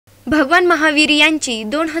भगवान महावीर यांची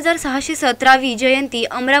 2617वी जयंती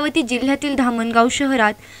अमरावती जिल्ह्यातील धामणगाव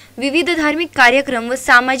शहरात विविध धार्मिक कार्यक्रम व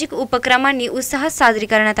सामाजिक उपक्रमांनी उत्साहात साजरी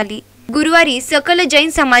करण्यात आली। गुरुवारी सकल जैन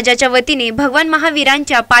समाजाच्या वतीने भगवान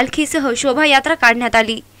महावीरांच्या पालखीसह शोभायात्रा काढण्यात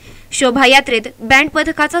आली। शोभायात्रेत बँड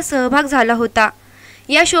पथकाचा सहभाग झाला होता।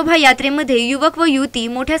 या शोभायात्रेमध्ये युवक व युवती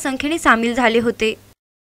मोठ्या संख्येने सामील झाले होते।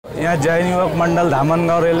 यह जैन युवक मंडल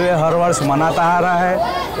धामणगांव रेलवे हर वर्ष मनाता आ रहा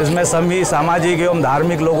है। इसमें सभी सामाजिक एवं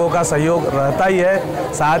धार्मिक लोगों का सहयोग रहता ही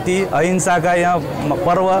है। साथ ही अहिंसा का यह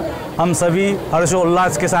पर्व हम सभी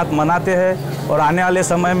हर्षोल्लास के साथ मनाते हैं और आने वाले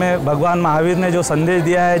समय में भगवान महावीर ने जो संदेश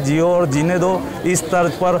दिया है, जियो और जीने दो, इस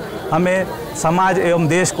तर्ज पर हमें समाज एवं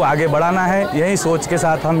देश को आगे बढ़ाना है। यही सोच के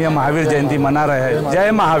साथ हम यह महावीर जयंती मना रहे हैं।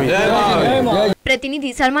 जय महावीर।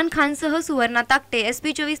 प्रतिनिधि सलमान खान सह सुवर्णा ताकटे,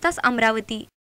 SP24 अमरावती।